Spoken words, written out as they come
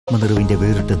ആത്മനിറവിന്റെ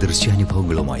വേറിട്ട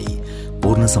ദൃശ്യാനുഭവങ്ങളുമായി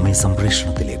പൂർണ്ണസമയ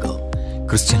സംപ്രേഷണത്തിലേക്ക്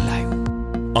Christian live.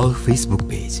 അവർ Facebook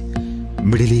page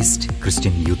middle east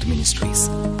Christian youth ministries.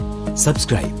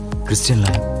 Subscribe Christian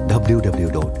live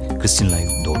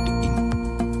www.christianlive.in.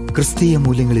 ക്രിസ്തീയ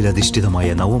മൂല്യങ്ങളിൽ അധിഷ്ഠിതമായ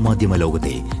നവമാധ്യമ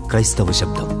ലോകത്തെ ക്രൈസ്തവ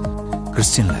ശബ്ദം.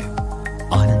 Christian live.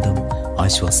 ആനന്ദം,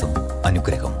 ആശ്വാസം,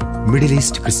 അനുഗ്രഹം. Middle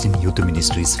east Christian youth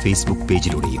ministries Facebook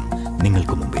പേജിലൂടെയും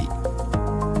നിങ്ങൾക്ക് മുമ്പിൽ.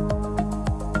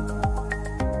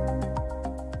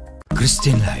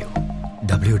 Christian live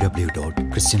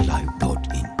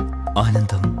www.christianlive.in.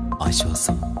 ആനന്ദം,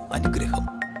 ആശ്വാസം, അനുഗ്രഹം.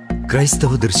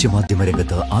 ക്രൈസ്തവ ദൃശ്യമാധ്യമ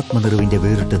രംഗത്ത് ആത്മനിറവിന്റെ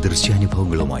വേറിട്ട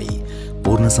ദൃശ്യാനുഭവങ്ങളുമായി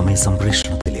പൂർണ്ണസമയ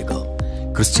സംപ്രേഷണത്തിലേക്ക്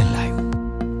ക്രിസ്ത്യൻ ലൈവ്.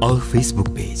 അവർ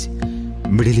Facebook page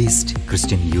middle east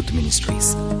Christian youth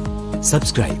ministries.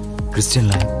 Subscribe Christian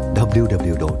live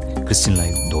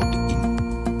www.christianlive.in.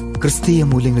 ക്രിസ്തീയ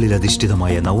മൂല്യങ്ങളിൽ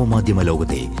അധിഷ്ഠിതമായ നവമാധ്യമ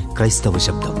ലോകത്തെ ക്രൈസ്തവ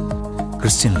ശബ്ദം.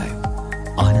 Christian live.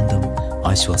 ആനന്ദം,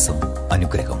 ആശ്വാസം,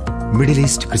 അനുഗ്രഹം. Middle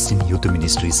east Christian youth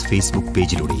ministries Facebook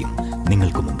പേജിലൂടെയും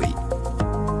നിങ്ങൾക്ക് മുമ്പിൽ.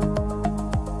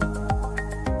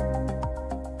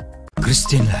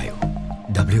 Christian live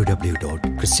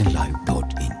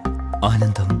www.christianlive.in.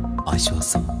 ആനന്ദം,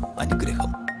 ആശ്വാസം,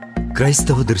 അനുഗ്രഹം.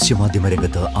 ക്രൈസ്തവ ദൃശ്യമാധ്യമ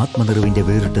രംഗത്ത് ആത്മനിറവിന്റെ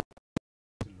വേറിട്ട.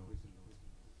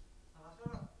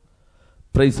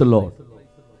 Praise the Lord.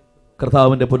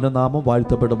 കർത്താവിൻ്റെ പുണ്യനാമം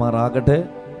വാഴ്ത്തപ്പെടുമാറാകട്ടെ.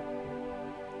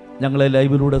 ഞങ്ങളെ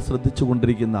ലൈവിലൂടെ ശ്രദ്ധിച്ചു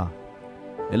കൊണ്ടിരിക്കുന്ന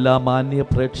എല്ലാ മാന്യ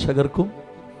പ്രേക്ഷകർക്കും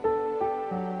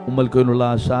ഉമ്മൽക്കോയിലുള്ള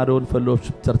ഷാരോൺ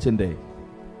ഫെലോഷിപ്പ് ചർച്ചിൻ്റെ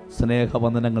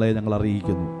സ്നേഹവന്ദനങ്ങളെ ഞങ്ങൾ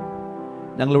അറിയിക്കുന്നു.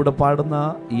 ഞങ്ങളിവിടെ പാടുന്ന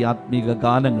ഈ ആത്മീക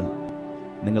ഗാനങ്ങൾ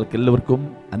നിങ്ങൾക്കെല്ലാവർക്കും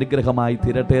അനുഗ്രഹമായി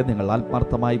തീരട്ടെ. നിങ്ങൾ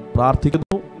ആത്മാർത്ഥമായി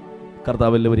പ്രാർത്ഥിക്കുന്നു.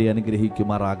 കർത്താവ് എല്ലാവരെയും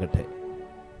അനുഗ്രഹിക്കുമാറാകട്ടെ.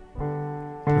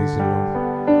 യേശുവേ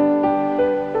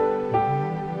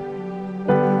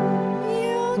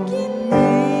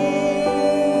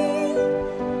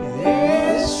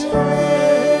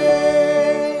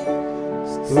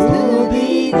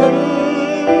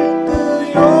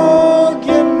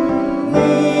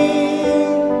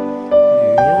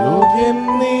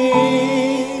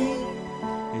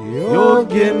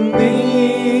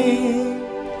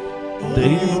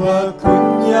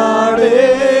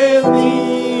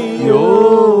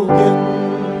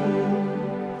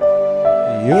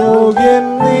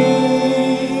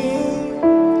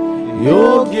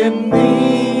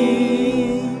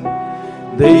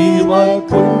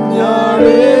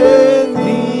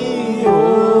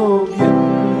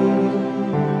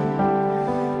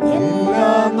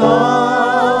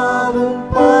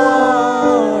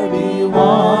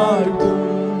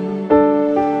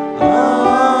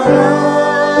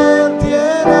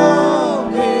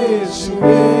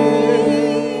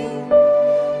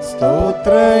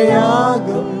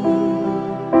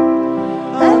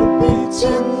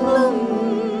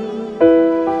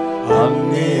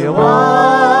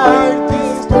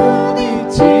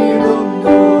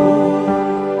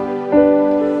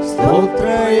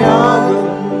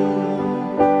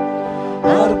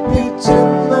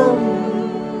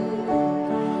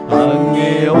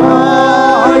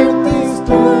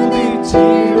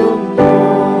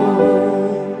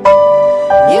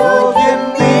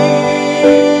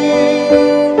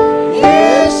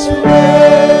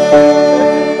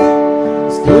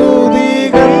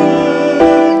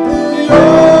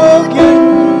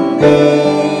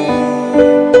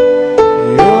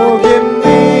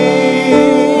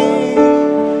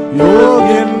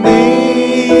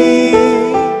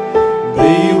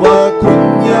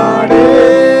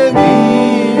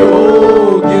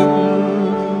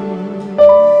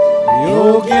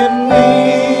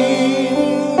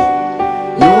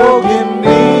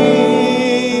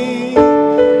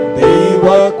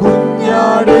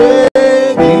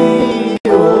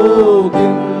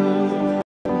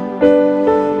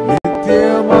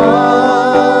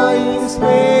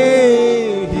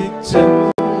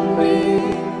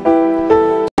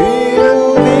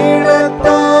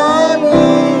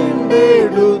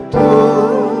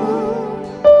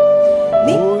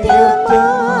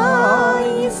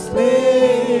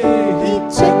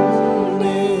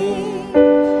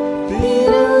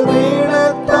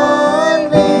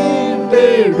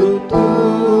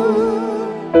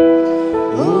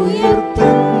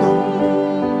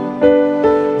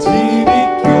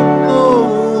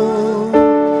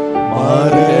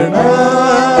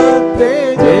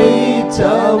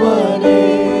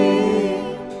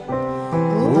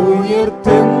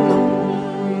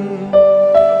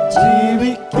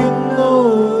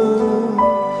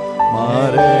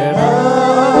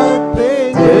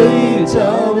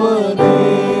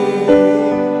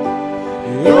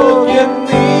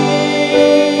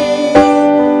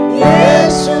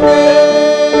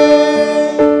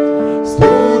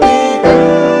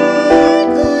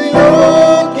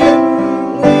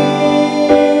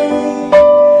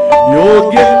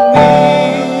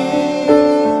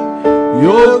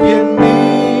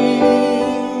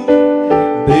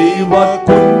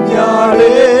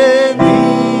കുഞ്ഞാടേ നീ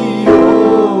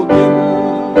യോഗ്യൻ,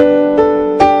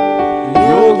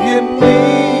 യോഗ്യൻ നീ,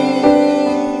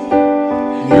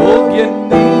 യോഗ്യൻ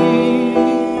നീ,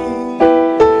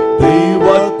 ദൈവ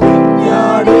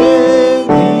കുഞ്ഞാടേ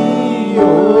നീ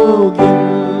യോഗ്യൻ.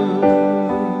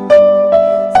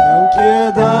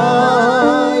 സൗഖ്യദായകൻ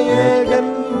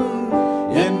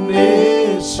എൻ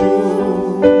യേശു,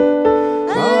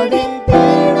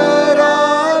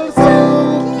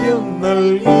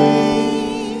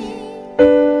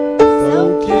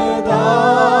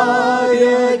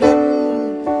 സൗഖ്യദായകൻ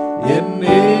എൻ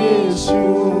യേശു,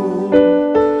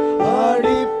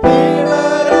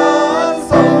 ആടിപ്പിണരാൻ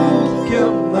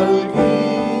സൗഖ്യം നൽകി.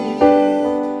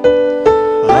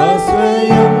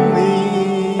 ആശ്രയം നീ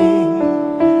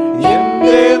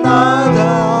എന്റെ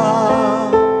നാഥാ,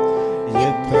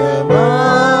 എത്ര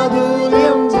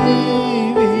മാധുര്യം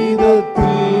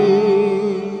ജീവിതത്തിൽ.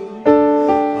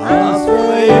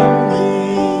 ആശ്രയം നീ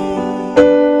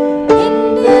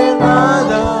എന്റെ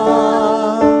നാഥാ,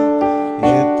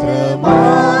 എത്ര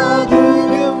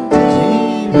മാധുര്യം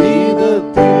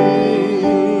ജീവിതത്തിൽ.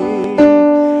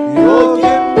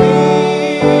 യോഗ്യൻ നീ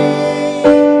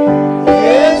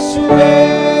യേശുവേ,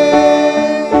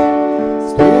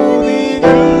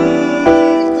 സ്തുതികൾക്ക്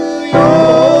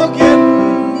യോഗ്യൻ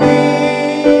നീ,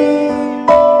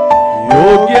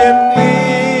 യോഗ്യൻ നീ,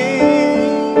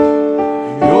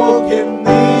 യോഗ്യൻ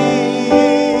നീ,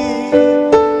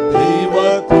 ദൈവ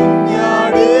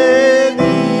കുഞ്ഞാടേ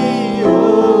നീ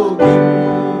യോഗ്യൻ,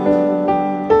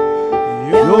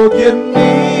 യോഗ്യൻ നീ,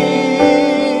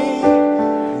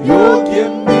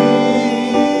 യോഗ്യൻ നീ,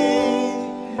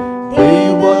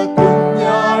 ദൈവ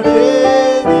കുഞ്ഞാടേ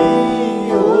നീ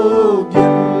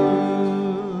യോഗ്യൻ,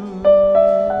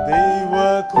 ദൈവ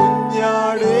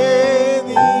കുഞ്ഞാടേ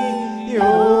നീ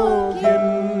യോഗ്യൻ,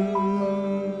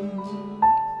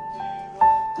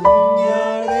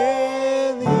 കുഞ്ഞാടേ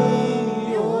നീ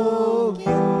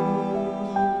യോഗ്യൻ.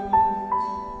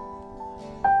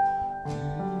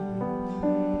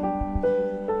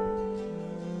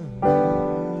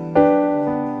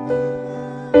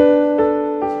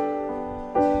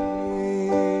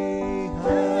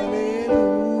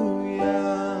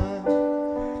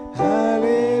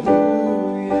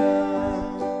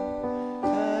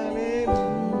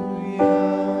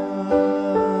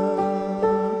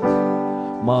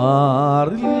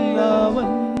 മാറില്ലവൻ,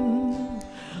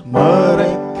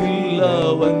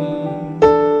 മറക്കില്ലവൻ,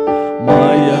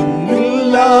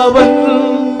 മയങ്ങില്ലവൻ,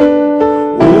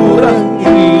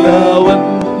 ഉറങ്ങില്ലവൻ.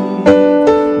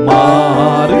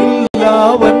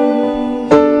 മാറില്ലവൻ,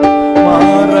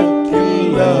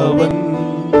 മറക്കില്ലവൻ,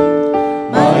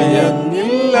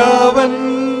 മയങ്ങില്ലവൻ,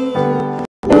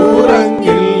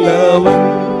 ഉറങ്ങില്ലവൻ.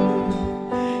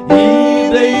 ഈ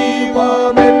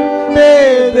ദൈവമെന്റെ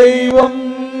ദൈവം,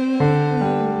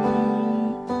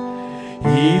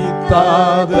 ഈ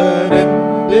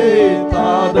താതനെന്റെ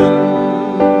താതൻ.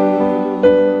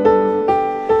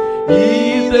 ഈ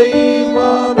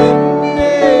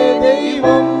ദൈവമെന്റെ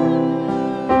ദൈവം,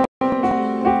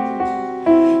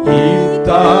 ഈ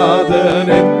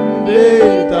താതനെന്റെ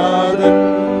താതൻ.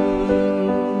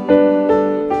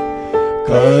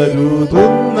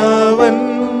 കരുതുന്നവൻ,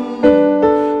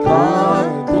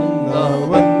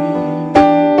 കാക്കുന്നവൻ,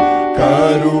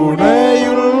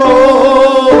 കരുണയുള്ളോ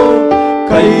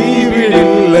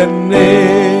കൈവിടില്ലെന്നെ.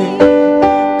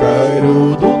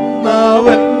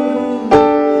 കരുതുന്നവൻ,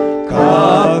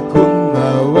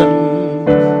 കാക്കുന്നവൻ,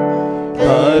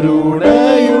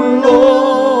 കരുണയുള്ളോ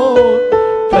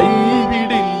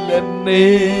കൈവിടില്ലെന്നെ.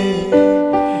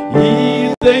 ഈ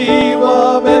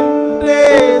ദൈവമെന്റെ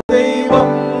ദൈവം,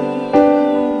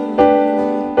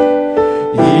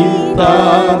 ഈ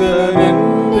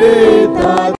താതനെന്റെ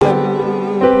താതൻ.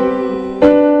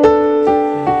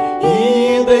 ഈ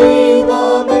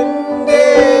ദൈവമെന്റെ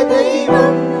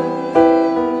ദൈവം,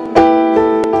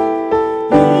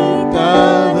 ഈ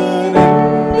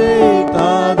താതനെന്റെ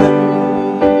താതൻ.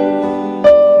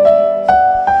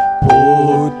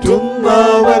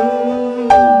 പോറ്റുന്നവൻ,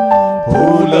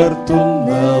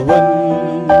 പുലർത്തുന്നവൻ,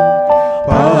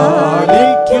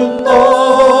 പാലിക്കുന്നോ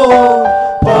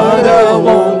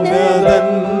പരമോന്നതൻ.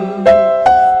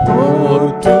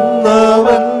 പോറ്റുന്നവൻ,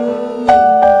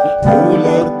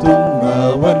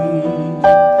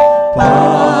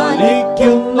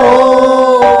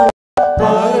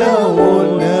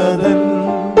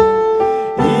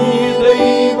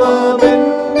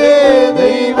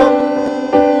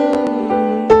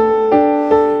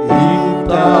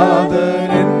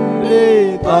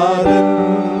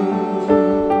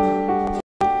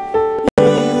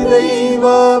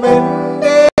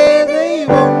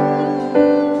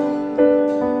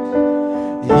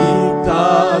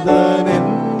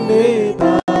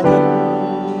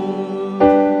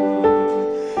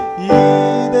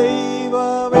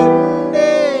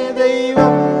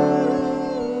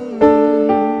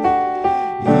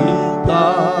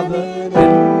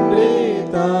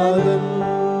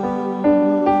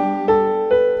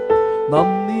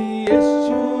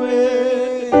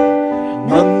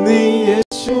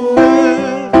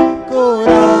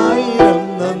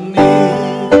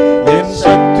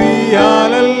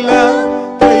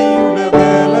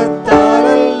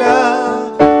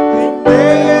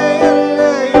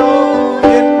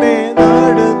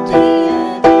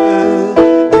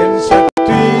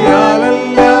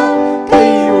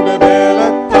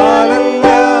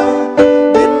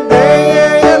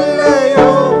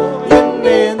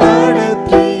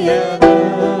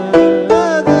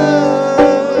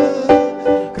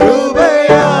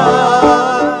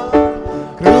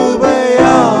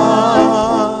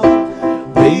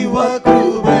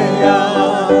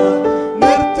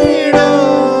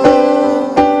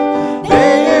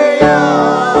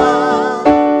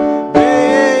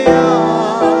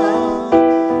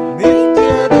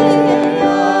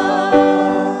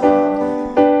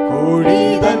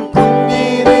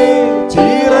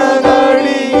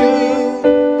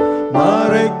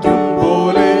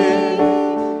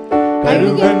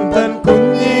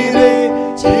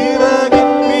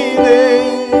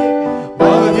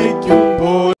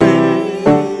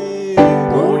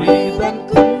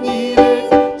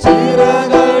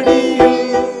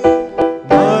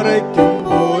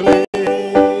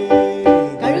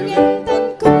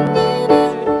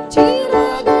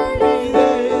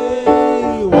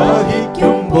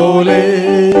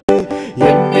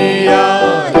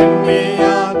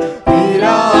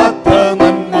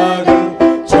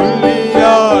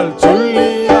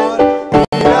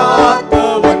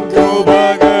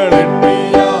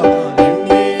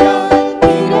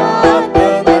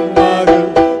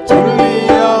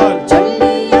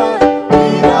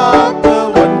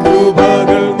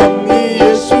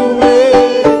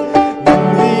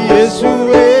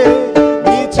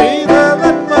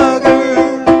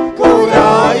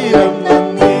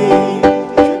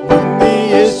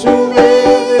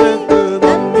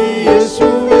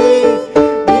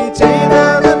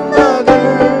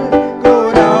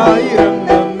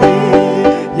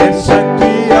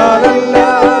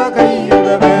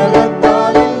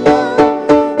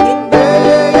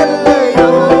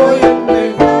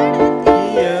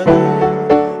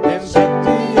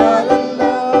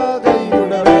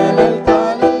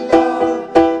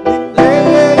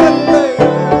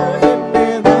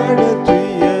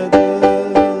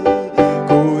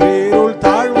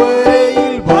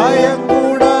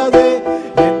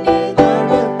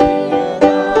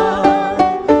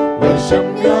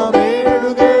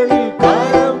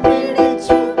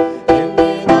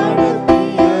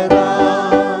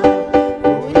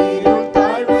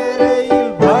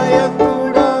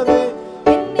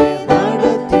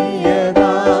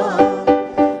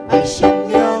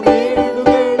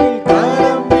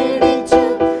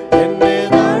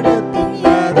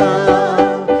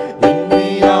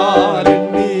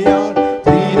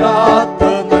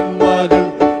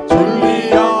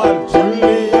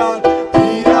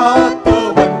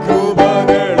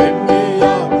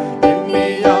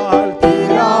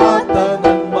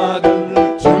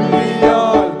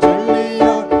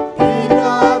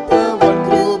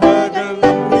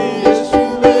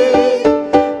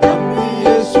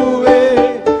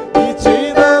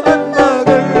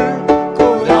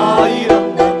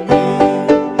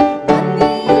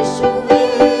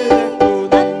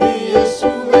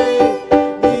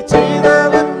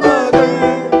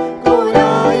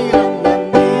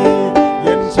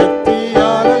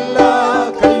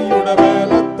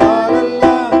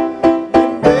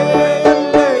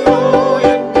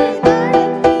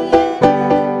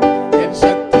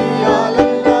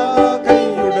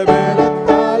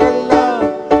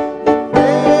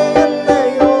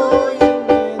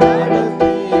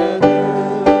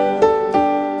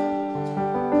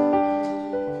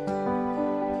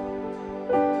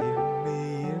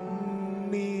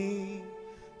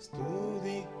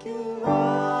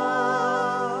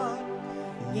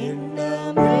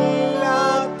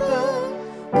 എണ്ണമില്ലാത്ത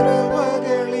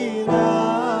കൃപകളിലാ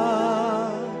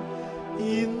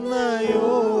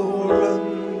ഇന്നയോളം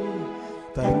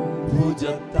തൻ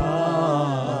ഭുജത്താൽ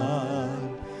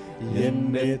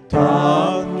എന്നെ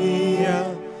താങ്ങിയ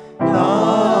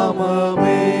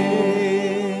നാമമേ,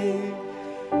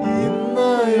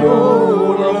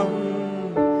 ഇന്നയോളം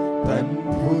തൻ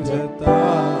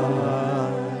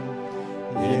ഭുജത്താൽ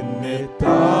എന്നെ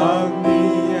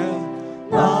താങ്ങിയ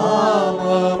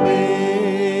നാമമേ.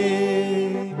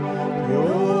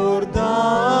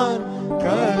 യോർദാൻ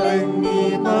കലങ്ങി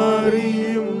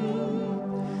മറിയും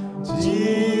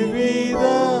ജീവിത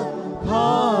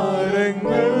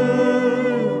ഭാരങ്ങൾ,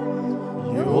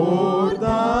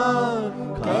 യോർദാൻ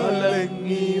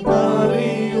കലങ്ങി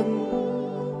മറിയും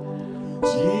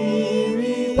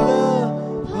ജീവിത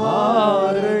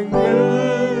ഭാരങ്ങൾ.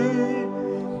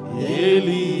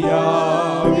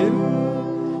 ഏലിയാവിൻ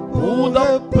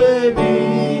ഭൂതപ്പനീടെ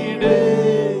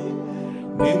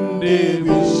നിന്റെ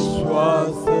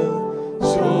വിശ്വാസ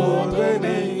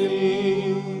ശോധനയിൽ,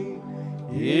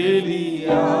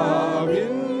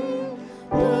 ഏലിയാവിൻ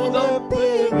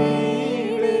ഭൂതപ്പനീടെ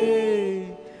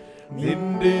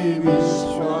നിന്റെ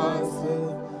വിശ്വാസ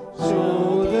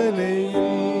ശോധനയിൽ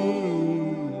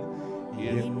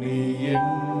എണ്ണി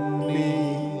എണ്ണി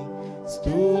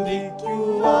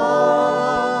സ്തുതിക്കുവാൻ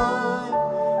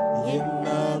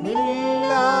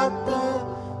എണ്ണമില്ലാത്ത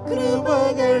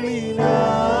കൃപകളിലായി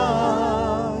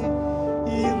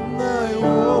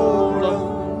ഇന്നയോളം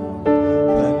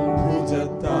തൻ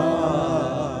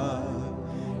ഭുജത്താൽ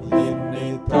എന്നെ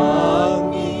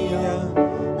താങ്ങിയ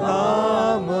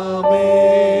നാമമേ,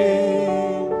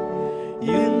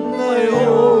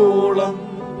 ഇന്നയോളം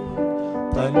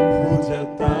തൻ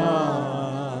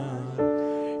ഭുജത്താൽ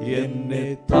എന്നെ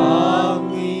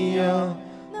താങ്ങിയ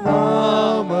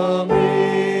നാമമേ.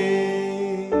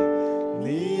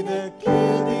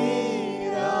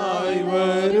 നിനക്കെതിരായി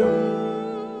വരും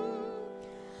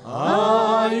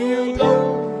ആയുധം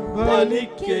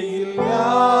ഫലിക്കയില്ല,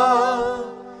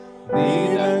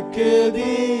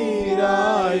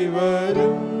 നിനക്കെതിരായി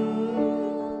വരും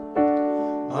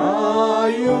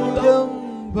ആയുധം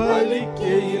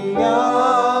ഫലിക്കയില്ല.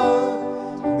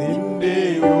 നിന്റെ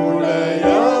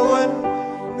ഉടയവൻ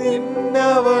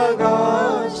നിന്നവകാശം,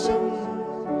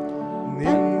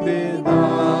 നിന്റെ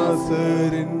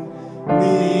ദാസരിൻ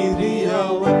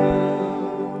നീതിയവൻ.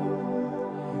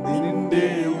 നിന്റെ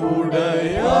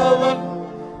ഉടയവൻ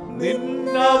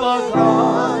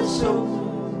നിന്നവകാശം,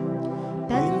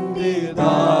 നിന്റെ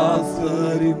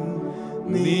ദാസരിൻ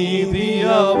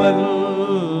നീതിയവൻ.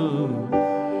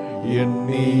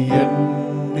 എണ്ണി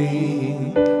എണ്ണി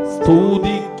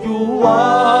സ്തുതിക്കുവാൻ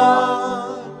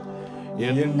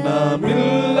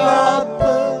എണ്ണമില്ലാത്ത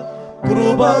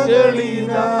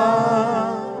കൃപകളിലാ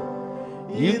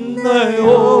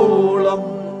ഇന്നയോളം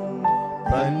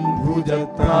തൻ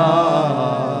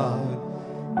ഭുജത്താൽ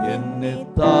എന്നെ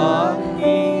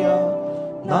താങ്ങിയ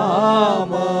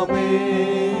നാമമേ,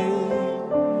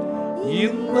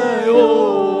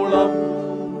 ഇന്നയോളം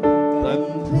തൻ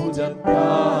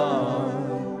ഭുജത്താൽ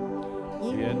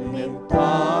എന്നെ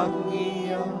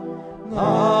താങ്ങിയ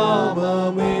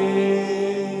നാമമേ,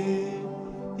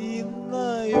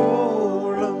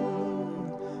 ഇന്നയോളം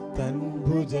തൻ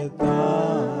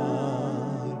ഭുജത്താൽ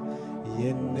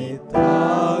എന്നെ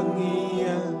താങ്ങിയ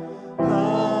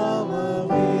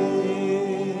നാമമേ,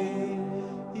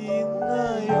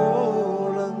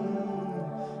 ഇന്നയോളം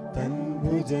തൻ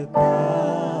ഭുജത്താൽ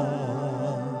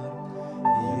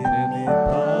എന്നെ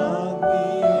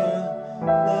താങ്ങിയ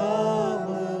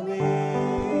നാമമേ.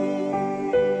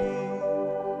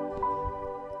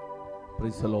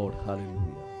 Praise the Lord.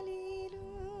 Hallelujah.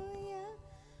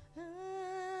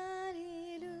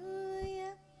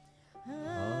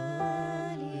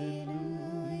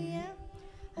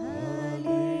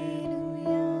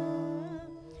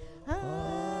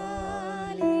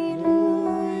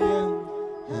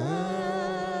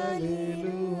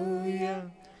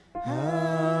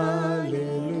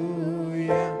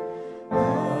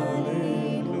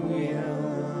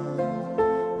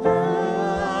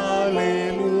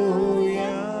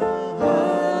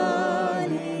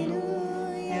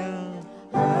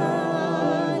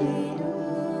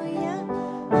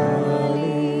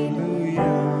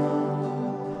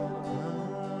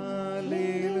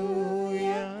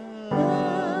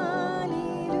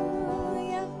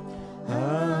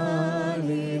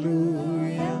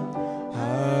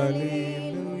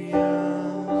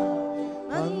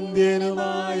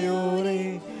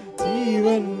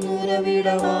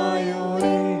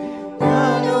 ഉറവിടമായോരേ,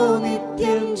 ഞാനോ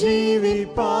നിത്യം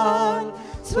ജീവിപ്പാൻ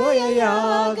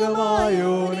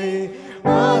സ്വയയാഗമായോരേ,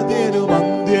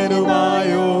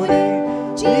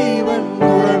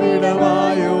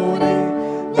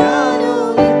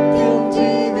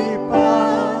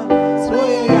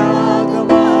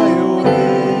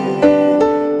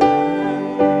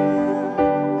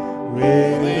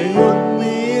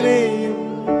 വേറെയൊന്നിനെയും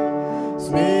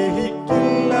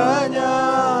സ്നേഹിക്കില്ല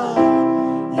ഞാൻ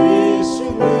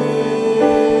യേശുവേ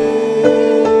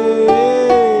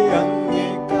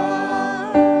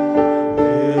അങ്ങേക്കാൾ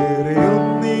വേറെയൊന്നിനെയും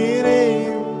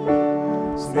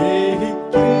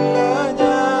സ്നേഹിക്കില്ല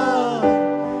ഞാൻ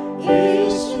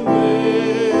യേശുവേ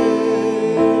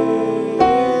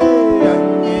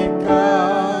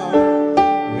അങ്ങേക്കാൾ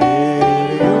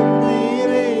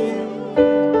വേറെയൊന്നിനെയും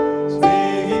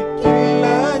സ്നേഹിക്കില്ല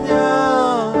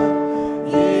ഞാൻ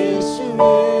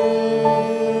യേശുവേ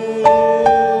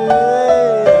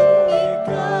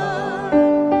അങ്ങേക്കാൾ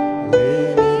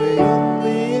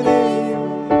വേറെയൊന്നിനെയും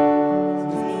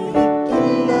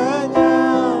സ്നേഹിക്കില്ല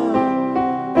ഞാൻ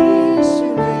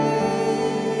യേശുവേ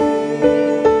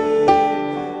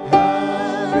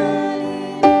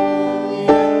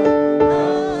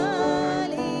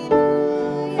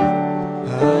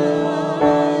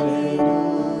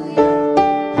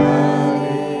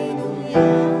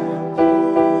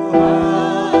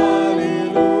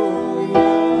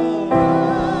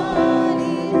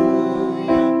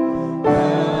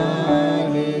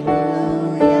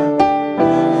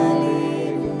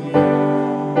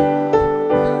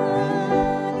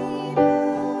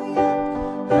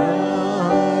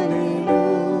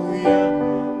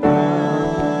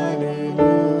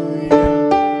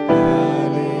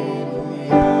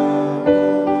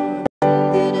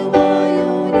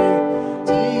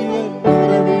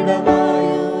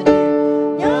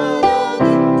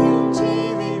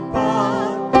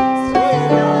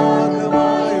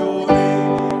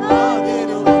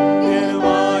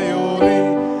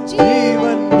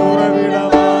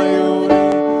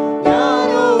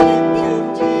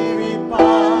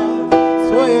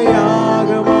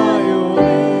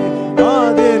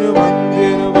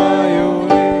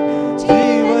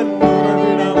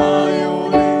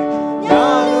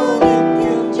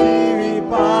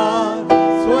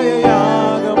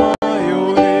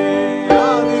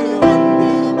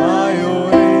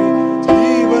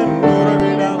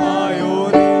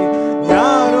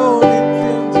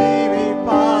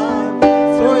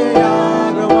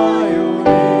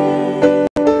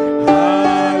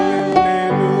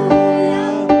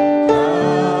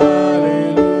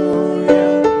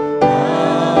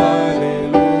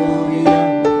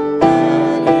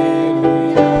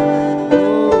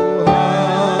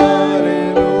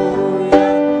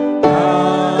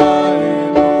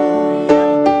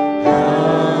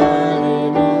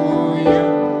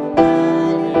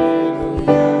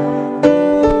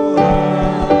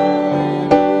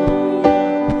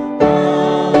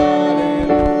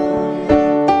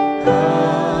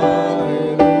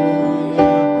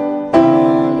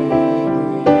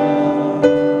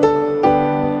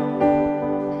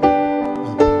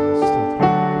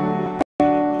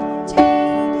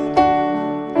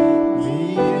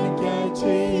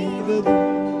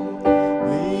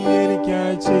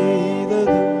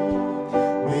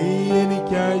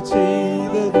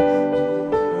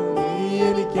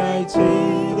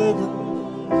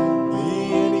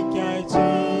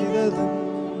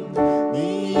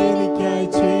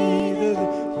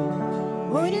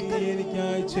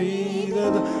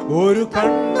ഒരു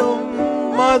കണ്ണും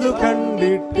അത്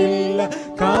കണ്ടിട്ടില്ല,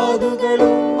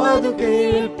 കാതുകളും അത്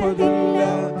കേൾപ്പതില്ല,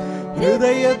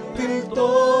 ഹൃദയത്തിൽ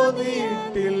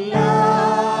തോന്നിയിട്ടില്ല.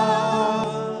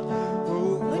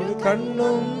 ഒരു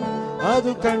കണ്ണും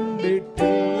അത്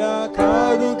കണ്ടിട്ടില്ല,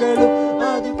 കാതുകളും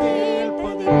അത്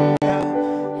കേൾപ്പതില്ല,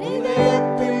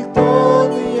 ഹൃദയത്തിൽ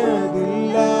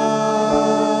തോന്നിയതില്ല.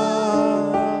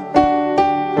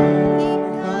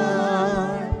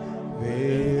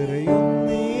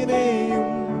 വേറെയൊന്നിനെയും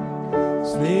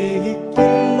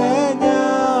സ്നേഹിക്കില്ല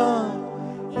ഞാൻ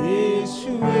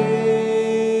യേശുവേ.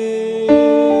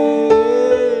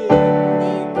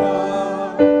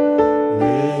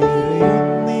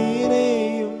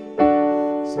 വേറെയൊന്നിനെയും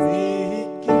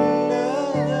സ്നേഹിക്കില്ല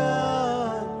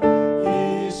ഞാൻ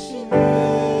യേശുവേ.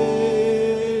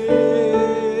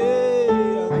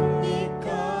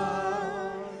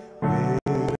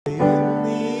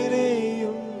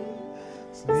 വേറെയൊന്നിനെയും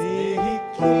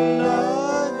സ്നേഹിക്കില്ല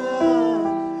ഞാൻ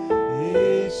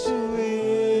യേശുവേ.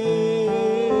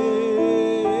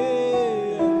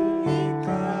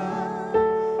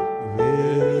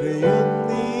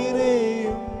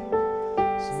 വേറെയൊന്നിനെയും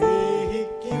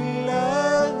സ്നേഹിക്കില്ല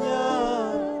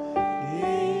ഞാൻ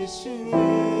യേശുവേ.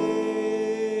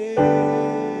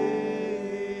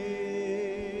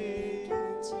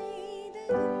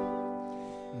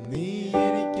 നീ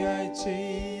എനിക്കായി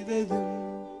ചെയ്തതും,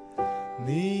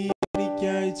 നീ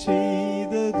എനിക്കായി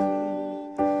ചെയ്തതും,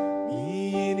 നീ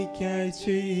എനിക്കായി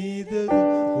ചെയ്തതും,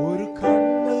 ഒരു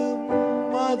കണ്ണും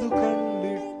അത് കണ്ടിട്ടില്ല.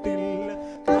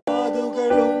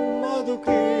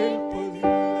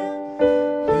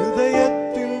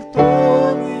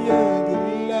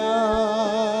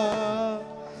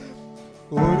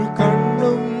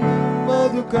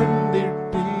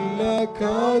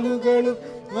 കാതുകളും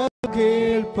അത്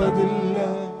കേൾപ്പതില്ല,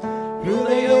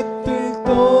 ഹൃദയത്തിൽ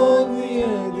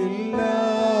തോന്നിയതില്ല.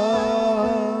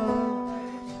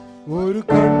 ഒരു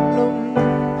കണ്ണും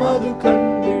അത്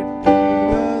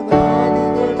കണ്ടിട്ടില്ല,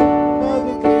 നാവുകളും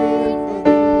അത്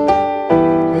കേൾപ്പതില്ല,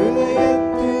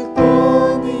 ഹൃദയത്തിൽ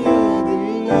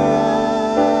തോന്നിയതില്ല.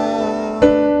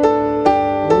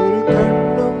 ഒരു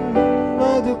കണ്ണും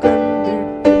അത്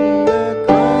കണ്ടിട്ടില്ല,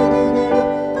 കാതുകളും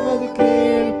അത്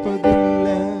കേൾപ്പതില്ല,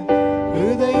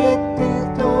 ഹൃദയത്തിൽ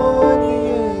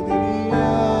തോന്നിയതില്ല.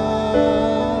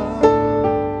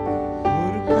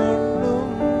 ഒരു കണ്ണും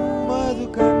അത്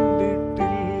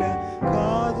കണ്ടിട്ടില്ല,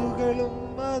 കാതുകളും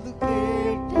അത്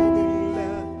കേൾപ്പതില്ല,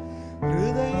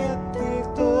 ഹൃദയത്തിൽ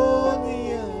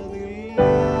തോന്നിയതില്ല.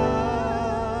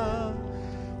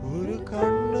 ഒരു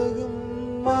കണ്ണും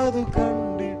അത്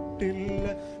കണ്ടിട്ടില്ല,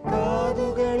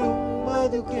 കാതുകളും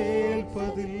അത്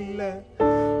കേൾപ്പതില്ല,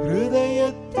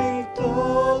 ഹൃദയത്തിൽ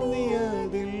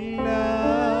തോന്നിയതില്ല.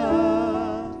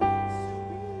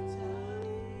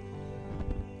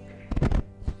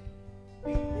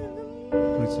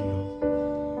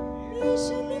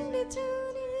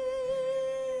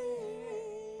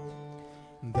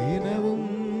 ദിനവും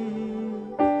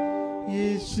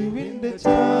യേശുവിന്റെ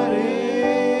ചാരേ,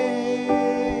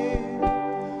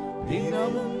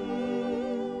 ദിനവും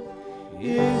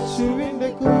യേശുവിന്റെ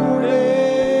കൂടെ,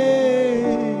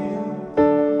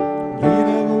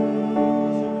 ദിനവും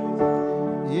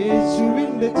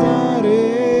യേശുവിന്റെ ചാരേ,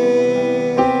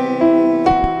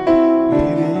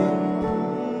 ദിനവും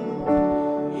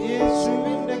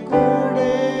യേശുവിന്റെ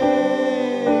കൂടെ,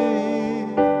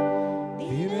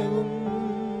 ദിനവും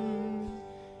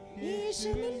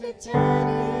യേശുവിന്റെ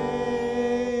ചാരേ,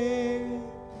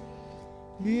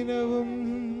 ദിനവും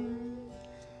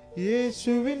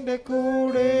യേശുവിന്റെ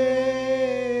കൂടെ,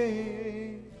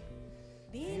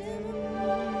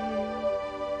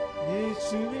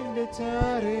 യേശുവിന്റെ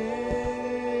ചാരേ.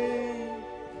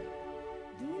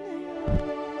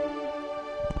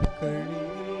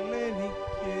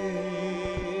 കഴിയില്ലെനിക്ക്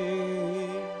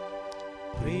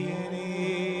പ്രിയനേ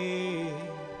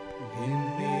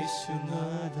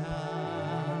എന്നേശുനാഥാ,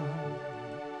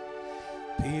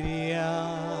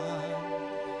 പിരിയാൻ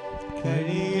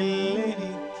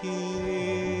കഴിയില്ലെനിക്ക്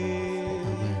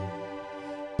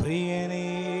പ്രിയനേ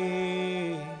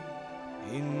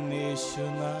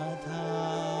എന്നേശുനാഥാ.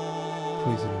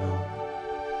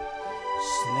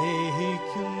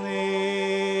 സ്നേഹിക്കുന്നേ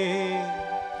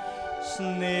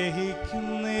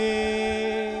സ്നേഹിക്കുന്നേ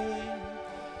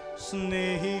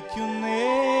സ്നേഹിക്കുന്നേ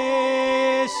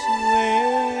യേശുവേ,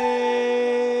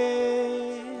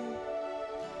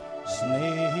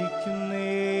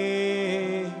 സ്നേഹിക്കുന്നേ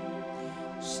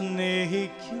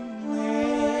സ്നേഹിക്കുന്നേ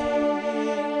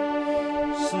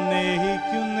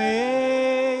സ്നേഹിക്കുന്നേ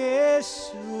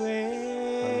യേശുവേ.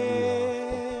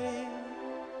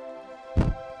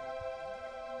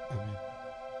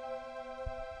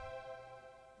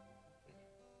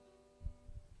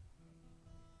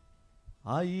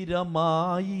 ആയിരം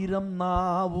ആയിരം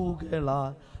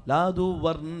നാവുകളാൽ അതു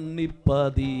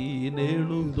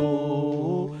വർണ്ണിപ്പതിനെഴുതോ,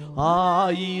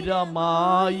 ആയിരം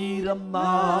ആയിരം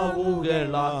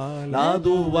നാവുകളാൽ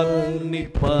അതു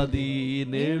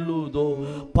വർണ്ണിപ്പതിനെഴുതോ,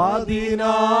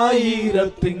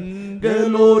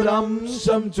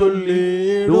 10,000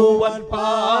 ചൊല്ലിടുവാൻ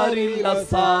പാരില്ല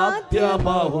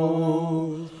സാധ്യമഹോ,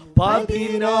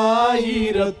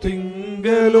 10,000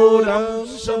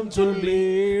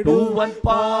 ചൊല്ലിടുവാൻ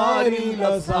പാരില്ല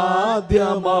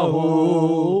സാധ്യമഹോ.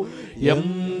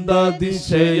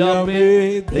 എന്തതിശയമേ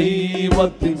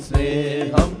ദൈവത്തിൻ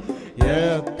സ്നേഹം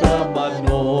എത്ര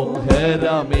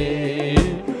മനോഹരമേ,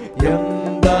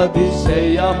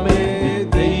 എന്തതിശയമേ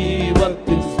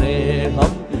ദൈവത്തിൻ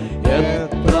സ്നേഹം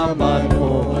എത്ര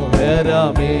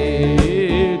മനോഹരമേ.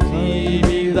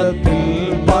 ജീവിതത്തിൽ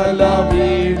പല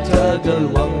വീഴ്ചകൾ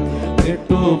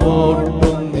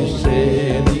വന്നിട്ടുമൊട്ടും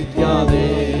നിഷേധിക്കാതെ,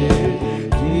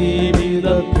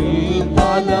 ജീവിതത്തിൽ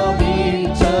പല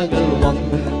വീഴ്ചകൾ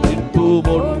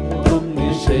വന്നിട്ടുമൊട്ടും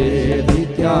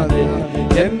നിഷേധിക്കാതെ,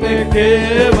 എന്നെ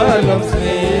കേവലം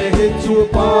സ്നേഹിച്ചു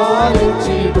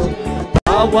പാലിച്ചിടും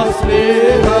അവ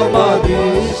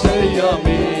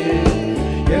സ്നേഹമതിശയമേ,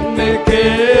 എന്നെ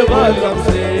കേവലം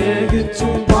സ്നേഹിച്ചു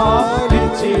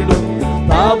പാലിച്ചിടും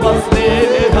തവ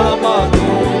സ്നേഹമതിശയമേ.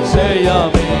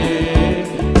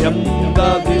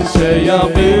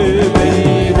 എന്തതിശയമേ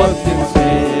ദൈവത്തിൻ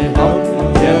സ്നേഹം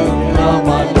എത്ര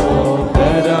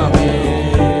മനോഹരമേ,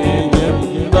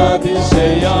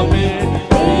 എന്തതിശയമേ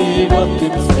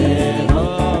ദൈവത്തിൻ സ്നേഹം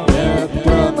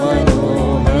എത്ര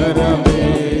മനോഹരമേ.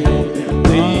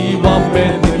 ദൈവമേ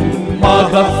നിൻ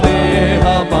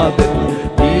മഹസ്നേഹമതിൻ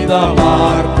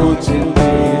ഇതമാർക്കു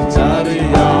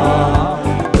ചിന്തിച്ചറിയാം.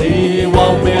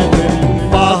 ദൈവമേ നിൻ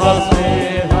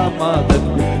മഹാസ്നേഹമതൻ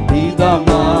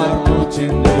ഇതമാർക്കു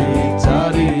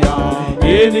ചിന്തിച്ചറിയാം.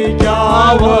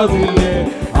 എനിക്കാവതില്ലേ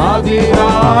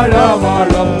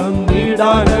അതിനാഴമളം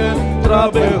നിടാനെത്ര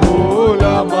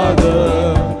ബഹുലമത്.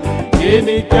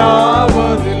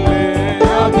 എനിക്കാവതില്ലേ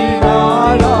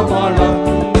അതിനാഴമളം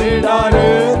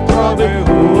നിടാനെത്ര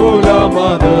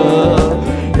ബഹുലമത്.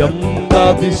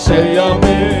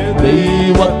 എന്തതിശയമേ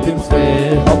ദൈവത്തിൻ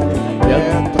സ്നേഹം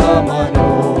എത്ര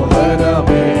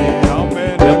മനോഹരമേ.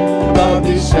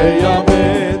 എന്തതിശയമേ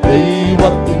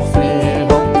ദൈവത്തിൻ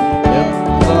സ്നേഹം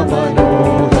എത്ര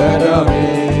മനോഹരമേ.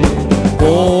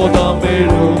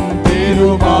 ബോധമെഴും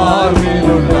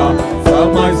തിരുമാർവിലുള്ള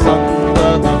സമയ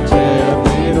സന്തതം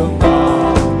ചേർന്നിരുന്ന.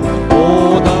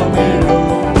 ബോധമെഴും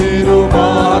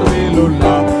തിരുമാർവിലുള്ള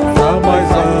സമയ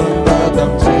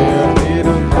സന്തതം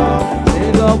ചേർന്നിരുന്ന.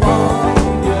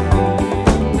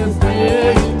 എന്നെ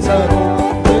സ്നേഹിച്ചതോ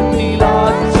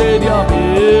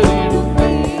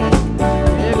എന്നിലാശ്ചര്യമേറിടുന്നേ.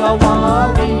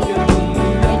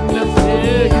 എന്നെ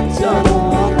സ്നേഹിച്ചതോ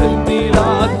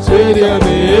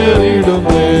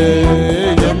എന്നിലാശ്ചര്യമേറിടുന്നേ.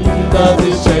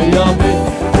 എന്തതിശയമേ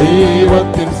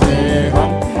ദൈവത്തിൻ സ്നേഹം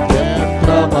എത്ര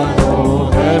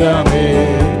മനോഹരമേ.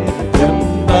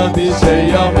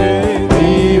 എന്തതിശയമേ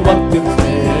ദൈവത്തിൻ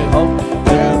സ്നേഹം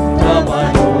എത്ര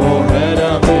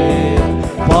മനോഹരമേ.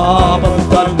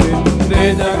 പാപത്താൽ നിന്നെ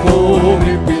ഞാൻ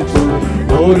കോപിപ്പിച്ചു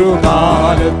ഒരു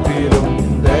കാലത്തിലും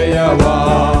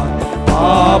ദയവാൻ.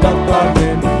 പാപത്താൽ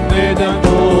നിന്നെ ഞാൻ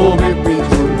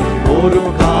കോപിപ്പിച്ചു ഒരു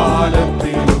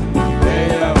കാലത്തിലും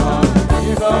ദയവാൻ.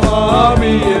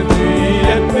 ദൈവമാമിയെ നീ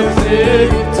എന്നെ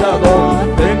സ്നേഹിച്ചതോ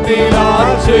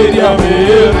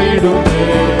എന്നിലാശ്ചര്യമേറിടുന്നേ.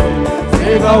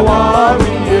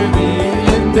 ദൈവമാമിയെ നീ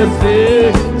എന്നെ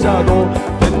സ്നേഹിച്ചതോ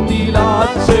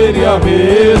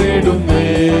എന്നിലാശ്ചര്യമേറിടുന്നേ.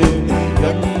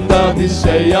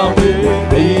 എന്തതിശയമേ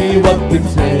ദൈവത്തിൻ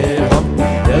സ്നേഹം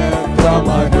എത്ര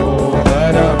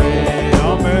മനോഹരമേ.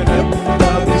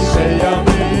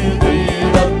 എന്തതിശയമേ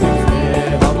ദൈവത്തിൻ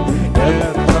സ്നേഹം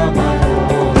എത്ര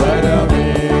മനോഹരമേ.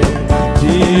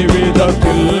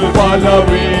 ജീവിതത്തിൽ പല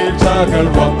വീഴ്ചകൾ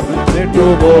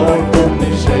വന്നിട്ടുപോട്ടും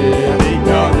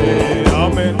നിഷേധിക്കാതെ.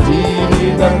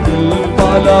 ജീവിതത്തിൽ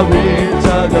പല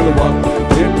വീഴ്ചകൾ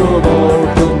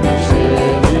വന്നിട്ടുപോട്ടും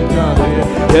നിഷേധിക്കാതെ.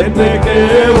 എന്നെ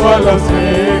കേവലം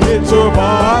സ്നേഹിച്ചു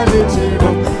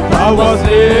പാലിച്ചിടും തവ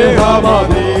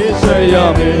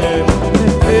സ്നേഹമതിശയമേ.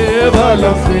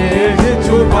 കേവലം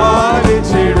സ്നേഹിച്ചു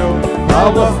പാലിച്ചിടും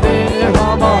തവ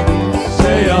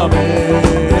സ്നേഹമതിശയമേ.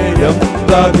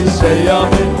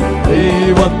 എന്തതിശയമേ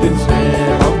ദൈവത്തിൻ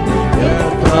സ്നേഹം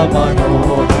എത്ര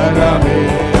മനോഹരമേ.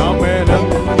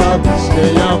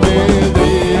 എന്തതിശയമേ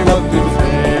ദൈവത്തിൻ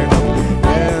സ്നേഹം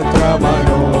എത്ര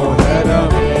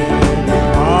മനോഹരമേ.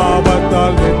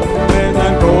 പാപത്താൽ നിന്നെ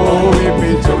ഞാൻ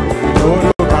കോപിപ്പിച്ചു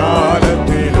ഒരു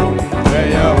കാലത്തിലും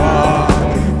ദയവാൻ.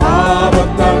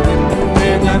 പാപത്താൽ നിന്നെ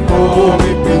ഞാൻ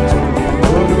കോപിപ്പിച്ചു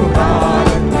ഒരു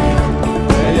കാലത്തിലും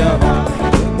ദയവാൻ.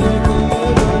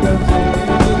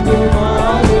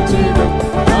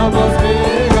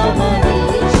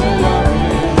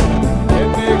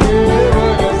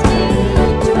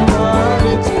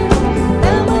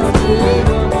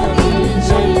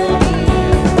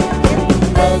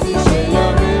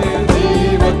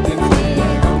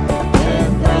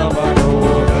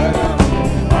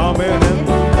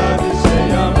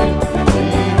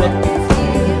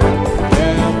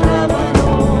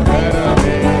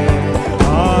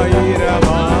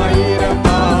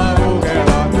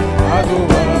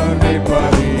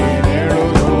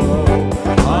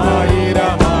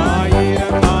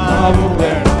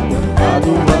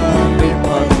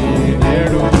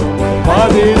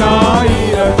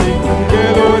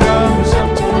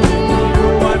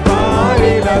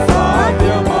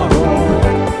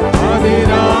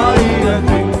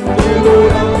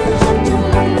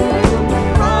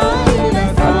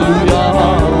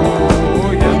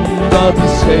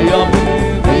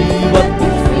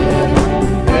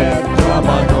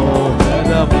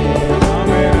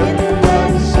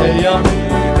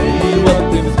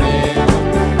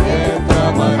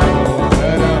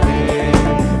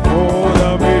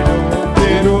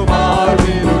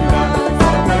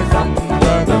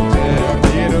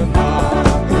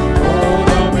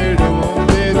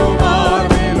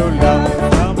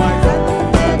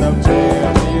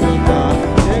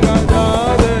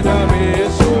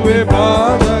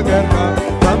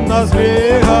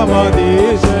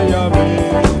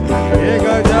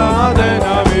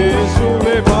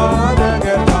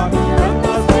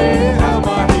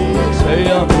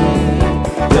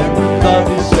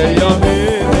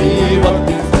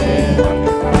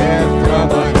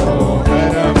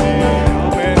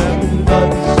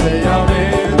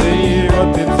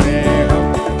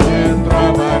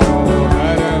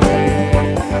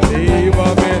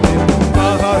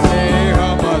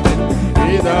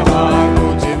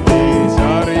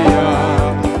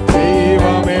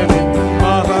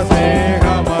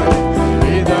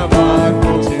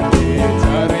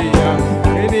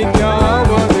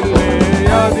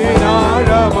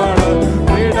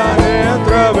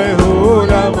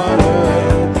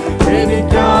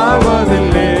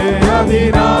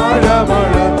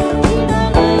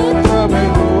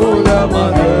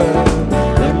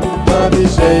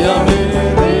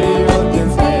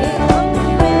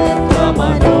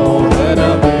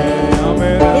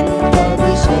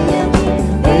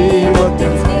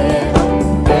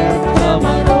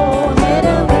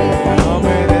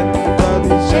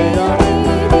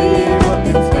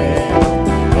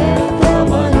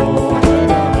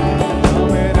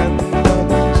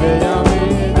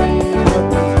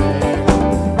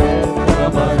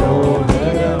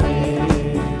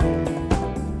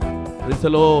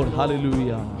 Lord.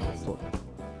 Hallelujah.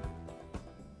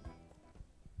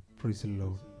 Praise the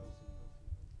Lord.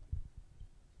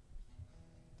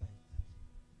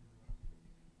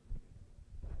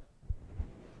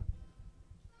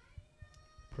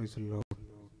 Praise the Lord.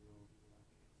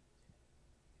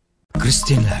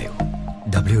 Christian live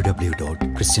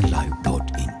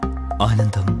www.christianlive.in.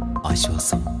 ആനന്ദം,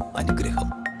 ആശ്വാസം,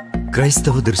 അനുഗ്രഹം.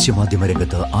 ക്രൈസ്തവ ദൃശ്യമാധ്യമ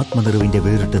രംഗത്ത് ആത്മനിറവിന്റെ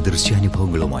വേറിട്ട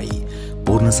ദൃശ്യാനുഭവങ്ങളുമായി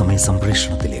പൂർണ്ണസമയ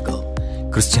സംപ്രേഷണത്തിലേക്ക്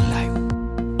ക്രിസ്ത്യൻ ലൈവ്.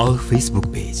 അവർ Facebook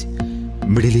page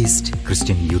middle east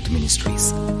Christian youth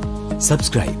ministries.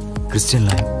 Subscribe Christian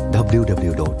live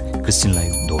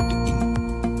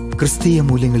www.christianlive.in. ക്രിസ്തീയ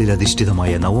മൂല്യങ്ങളിൽ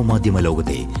അധിഷ്ഠിതമായ നവമാധ്യമ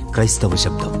ലോകത്തെ ക്രൈസ്തവ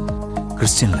ശബ്ദം.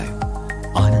 Christian live.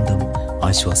 ആനന്ദം,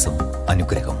 ആശ്വാസം,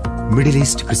 അനുഗ്രഹം. Middle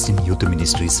east Christian youth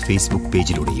ministries Facebook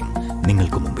പേജിലൂടെയും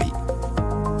നിങ്ങൾക്ക് മുമ്പിൽ.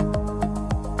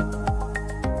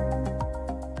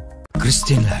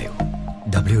 Christian live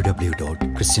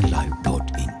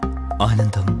www.christianlive.in.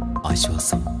 ആനന്ദം,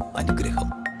 ആശ്വാസം,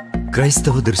 അനുഗ്രഹം.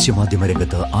 ക്രൈസ്തവ ദൃശ്യമാധ്യമ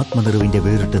രംഗത്ത് ആത്മനിറവിന്റെ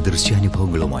വേറിട്ട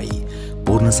ദൃശ്യാനുഭവങ്ങളുമായി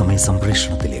പൂർണ്ണസമയ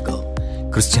സംപ്രേഷണത്തിലേക്ക്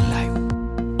ക്രിസ്ത്യൻ ലൈവ്.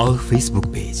 അവർ Facebook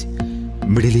page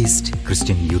middle east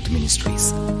Christian youth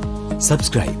ministries.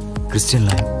 Subscribe Christian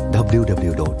live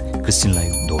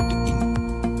www.christianlive.in.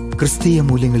 ക്രിസ്തീയ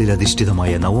മൂല്യങ്ങളിൽ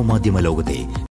അധിഷ്ഠിതമായ നവമാധ്യമ ലോകത്തെ